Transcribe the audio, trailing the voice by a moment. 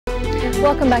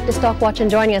Welcome back to Stockwatch,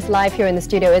 and joining us live here in the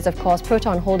studio is, of course,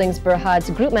 Proton Holdings Berhad's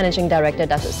Group Managing Director,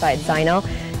 Dato Syed Zainal,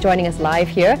 joining us live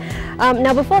here.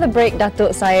 Now, before the break,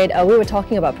 Dato Syed, we were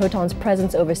talking about Proton's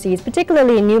presence overseas,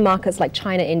 particularly in new markets like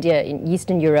China, India, in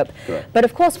Eastern Europe. Correct. But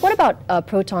of course, what about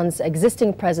Proton's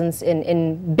existing presence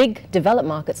in big developed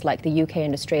markets like the UK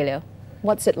and Australia?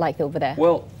 What's it like over there?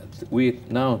 Well, we're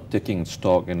now taking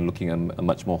stock and looking at a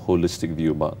much more holistic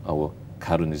view about our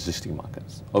current existing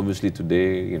markets. Obviously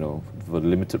today, for the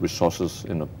limited resources,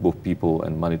 both people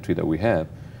and monetary that we have,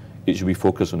 it should be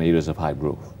focused on areas of high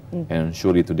growth. And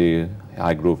surely today,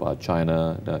 high growth are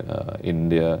China,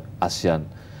 India, ASEAN.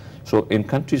 So in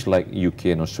countries like UK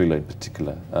and Australia in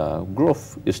particular,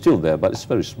 growth is still there, but it's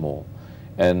very small.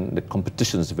 And the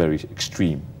competition is very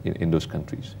extreme in those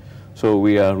countries. So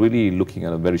we are really looking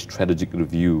at a very strategic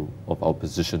review of our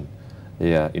position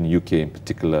in UK in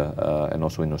particular, and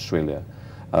also in Australia.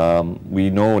 We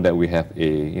know that we have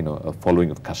a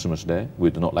following of customers there. We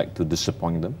do not like to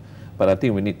disappoint them, but I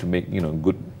think we need to make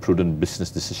good, prudent business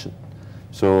decision.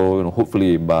 So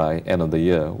hopefully by end of the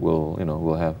year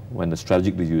we'll have, when the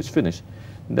strategic review is finished,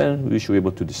 then we should be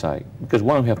able to decide. Because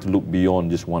one, we have to look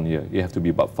beyond just 1 year. You have to be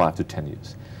about 5 to 10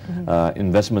 years.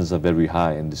 Investments are very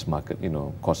high in this market.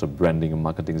 Cost of branding and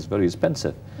marketing is very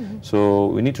expensive. So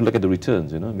we need to look at the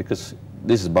returns. Because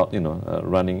this is about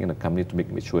running in a company to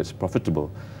make sure it's profitable.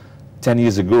 10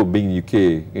 years ago, being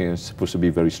UK is supposed to be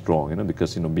very strong.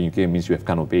 Because being UK means you have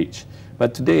kind of age.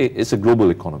 But today it's a global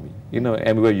economy.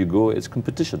 Everywhere you go, it's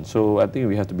competition. So I think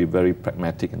we have to be very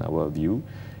pragmatic in our view.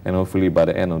 And hopefully by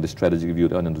the end of the strategic review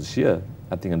at the end of this year,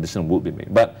 I think a decision will be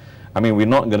made. But I mean, we're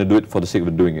not going to do it for the sake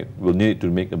of doing it. We'll need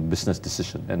to make a business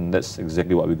decision, and that's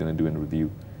exactly what we're going to do in the review.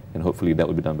 And hopefully that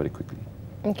will be done very quickly.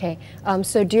 Okay.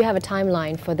 So do you have a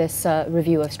timeline for this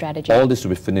review of strategy? All this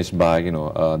will be finished by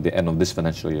the end of this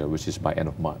financial year, which is by end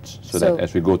of March. So that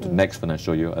as we go to next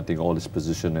financial year, I think all this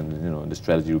position and the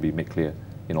strategy will be made clear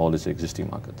in all these existing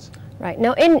markets. Right.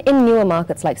 Now, in newer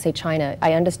markets like, say, China,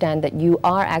 I understand that you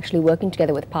are actually working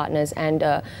together with partners, and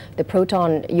the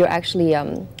Proton, you're actually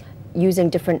using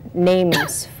different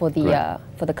names for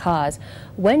the cars.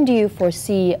 When do you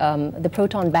foresee the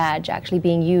Proton badge actually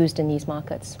being used in these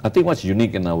markets? I think what's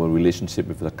unique in our relationship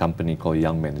with a company called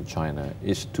Young Men in China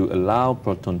is to allow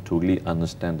Proton to really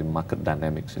understand the market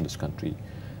dynamics in this country.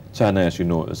 China, as you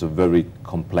know, is a very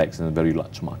complex and a very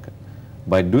large market.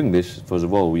 By doing this, first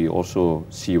of all, we also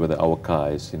see whether our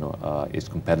car is, is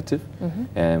competitive,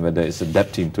 and whether it's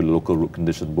adapting to the local road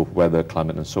conditions, both weather,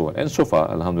 climate, and so on. And so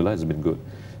far, alhamdulillah, it's been good.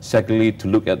 Secondly, to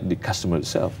look at the customer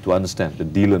itself, to understand the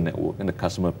dealer network and the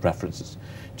customer preferences.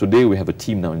 Today, we have a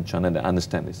team now in China that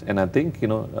understand this. And I think,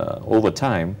 over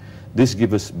time, this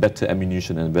gives us better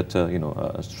ammunition and better,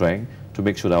 strength to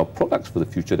make sure that our products for the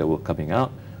future that were coming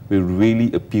out will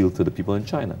really appeal to the people in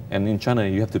China. And in China,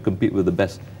 you have to compete with the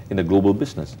best in the global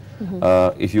business.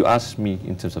 If you ask me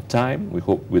in terms of time, we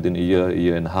hope within a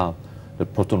year and a half, the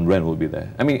Proton brand will be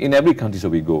there. I mean, in every country that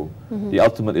we go, the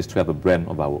ultimate is to have a brand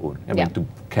of our own. I mean, to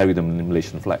carry the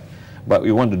Malaysian flag. But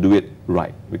we want to do it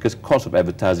right, because cost of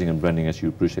advertising and branding, as you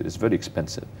appreciate, is very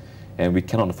expensive. And we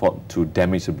cannot afford to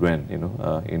damage the brand,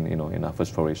 in our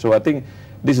first foray. So I think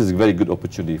this is a very good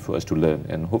opportunity for us to learn,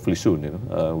 and hopefully soon,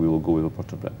 we will go with a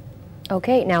Proton brand.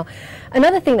 Okay. Now,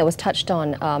 another thing that was touched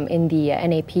on in the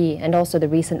NAP and also the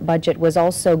recent budget was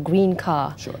also green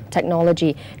car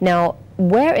technology. Now,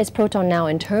 where is Proton now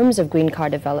in terms of green car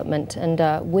development, and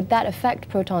would that affect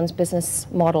Proton's business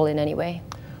model in any way?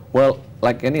 Well,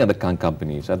 like any other car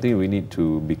companies, I think we need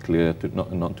to be clear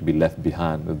to not to be left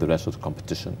behind with the rest of the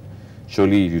competition.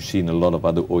 Surely you've seen a lot of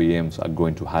other OEMs are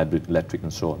going to hybrid, electric,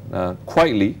 and so on.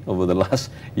 Quietly, over the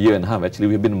last year and a half, actually,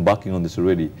 we've been embarking on this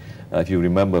already. If you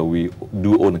remember, we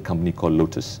do own a company called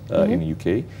Lotus in the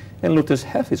UK, and Lotus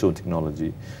have its own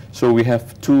technology. So we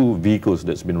have 2 vehicles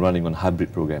that's been running on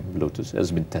hybrid program with Lotus,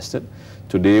 has been tested.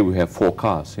 Today we have 4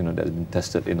 cars, that have been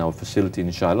tested in our facility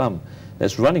in Shah Alam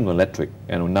that's running on electric,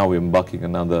 and now we're embarking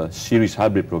on another series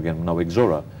hybrid program, now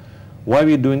Exora. Why are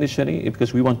we doing this, Shani?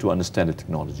 Because we want to understand the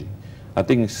technology. I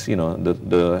think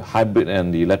the hybrid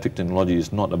and the electric technology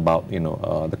is not about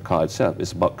the car itself.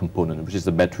 It's about component, which is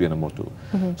the battery and the motor.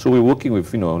 So we're working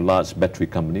with large battery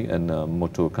company and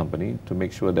motor company to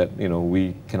make sure that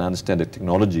we can understand the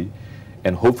technology,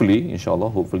 and hopefully, inshallah,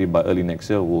 hopefully by early next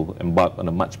year we'll embark on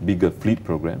a much bigger fleet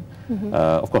program.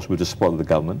 Of course, with the support of the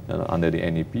government under the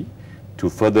NAP, to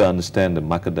further understand the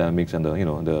market dynamics and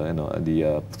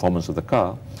the performance of the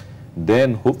car.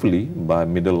 Then hopefully by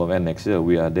middle of next year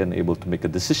we are then able to make a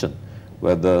decision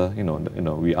whether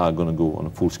we are going to go on a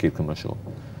full-scale commercial.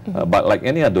 But like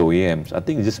any other OEMs, I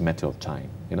think it's just a matter of time,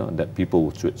 that people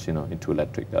will switch, into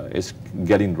electric. It's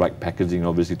getting the right packaging.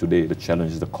 Obviously today, the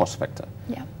challenge is the cost factor.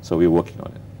 Yeah. So we're working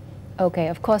on it. Okay,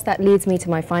 of course, that leads me to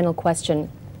my final question.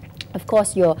 Of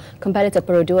course, your competitor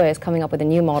Perodua is coming up with a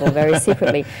new model very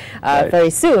secretly very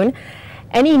soon.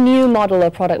 Any new model or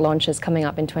product launches coming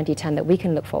up in 2010 that we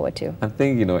can look forward to? I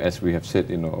think, as we have said,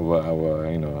 over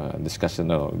our,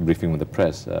 discussion or briefing with the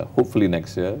press, hopefully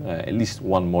next year, at least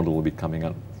one model will be coming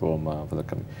out from the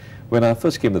company. When I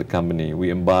first came to the company,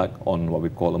 we embarked on what we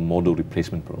call a model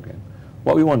replacement program.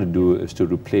 What we want to do is to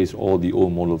replace all the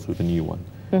old models with a new one.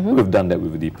 We've done that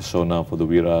with the Persona for the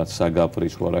Wira, Saga for the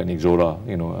Iswara, and Ixora,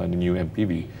 and the new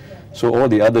MPV. So all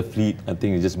the other fleet, I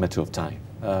think, is just a matter of time.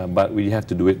 But we have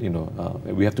to do it,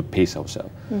 we have to pace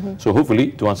ourselves. So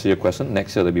hopefully, to answer your question,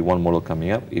 next year there'll be one model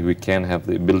coming up. If we can have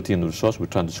the ability and the resource, we're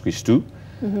trying to squeeze two.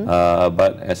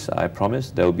 But as I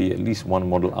promised, there will be at least one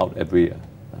model out every year,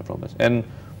 I promise. And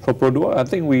for Perodua, I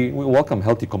think we welcome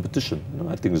healthy competition.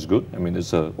 I think it's good. I mean,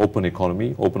 it's an open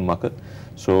economy, open market.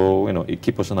 So, it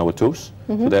keeps us on our toes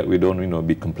so that we don't,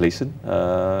 be complacent.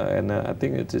 And I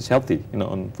think it's healthy,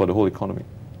 for the whole economy.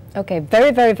 Okay,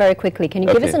 very, very, very quickly, can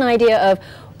you give us an idea of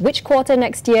which quarter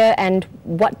next year and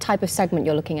what type of segment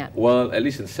you're looking at? Well, at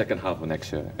least in the second half of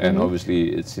next year. And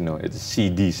obviously, it's, it's a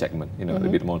CD segment, a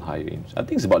bit more on higher aims. I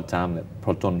think it's about time that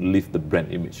Proton lift the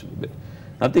brand image a little bit.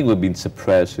 I think we've been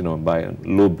suppressed, by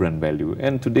low brand value.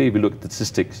 And today, if we look at the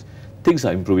statistics, things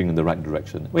are improving in the right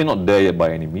direction. We're not there yet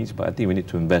by any means, but I think we need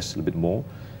to invest a little bit more.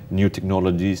 New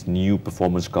technologies, new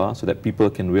performance cars, so that people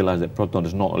can realize that Proton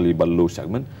is not only about low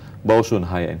segment, but also in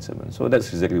higher end segment. So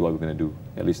that's exactly what we're going to do,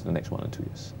 at least in the next 1 or 2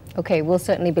 years. Okay, we'll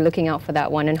certainly be looking out for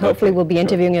that one, and hopefully we'll be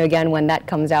interviewing you again when that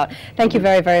comes out. Thank you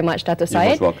very, very much, Dato Syed. You're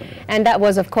most welcome. And that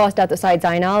was, of course, Dato Syed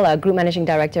Zainal, Group Managing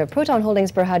Director of Proton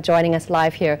Holdings Berhad, joining us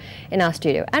live here in our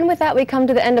studio. And with that, we come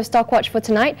to the end of Stockwatch for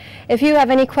tonight. If you have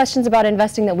any questions about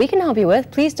investing that we can help you with,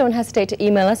 please don't hesitate to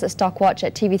email us at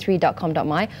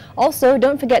stockwatch@tv3.com.my. Also,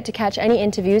 don't forget to catch any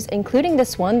interviews, including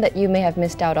this one that you may have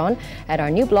missed out on, at our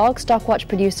new blog,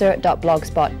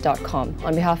 stockwatchproducer.blogspot.com.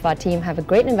 On behalf of our team, have a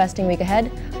great investing week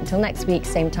ahead. Until next week,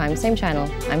 same time, same channel,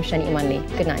 I'm Shani Imanli.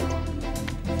 Good night.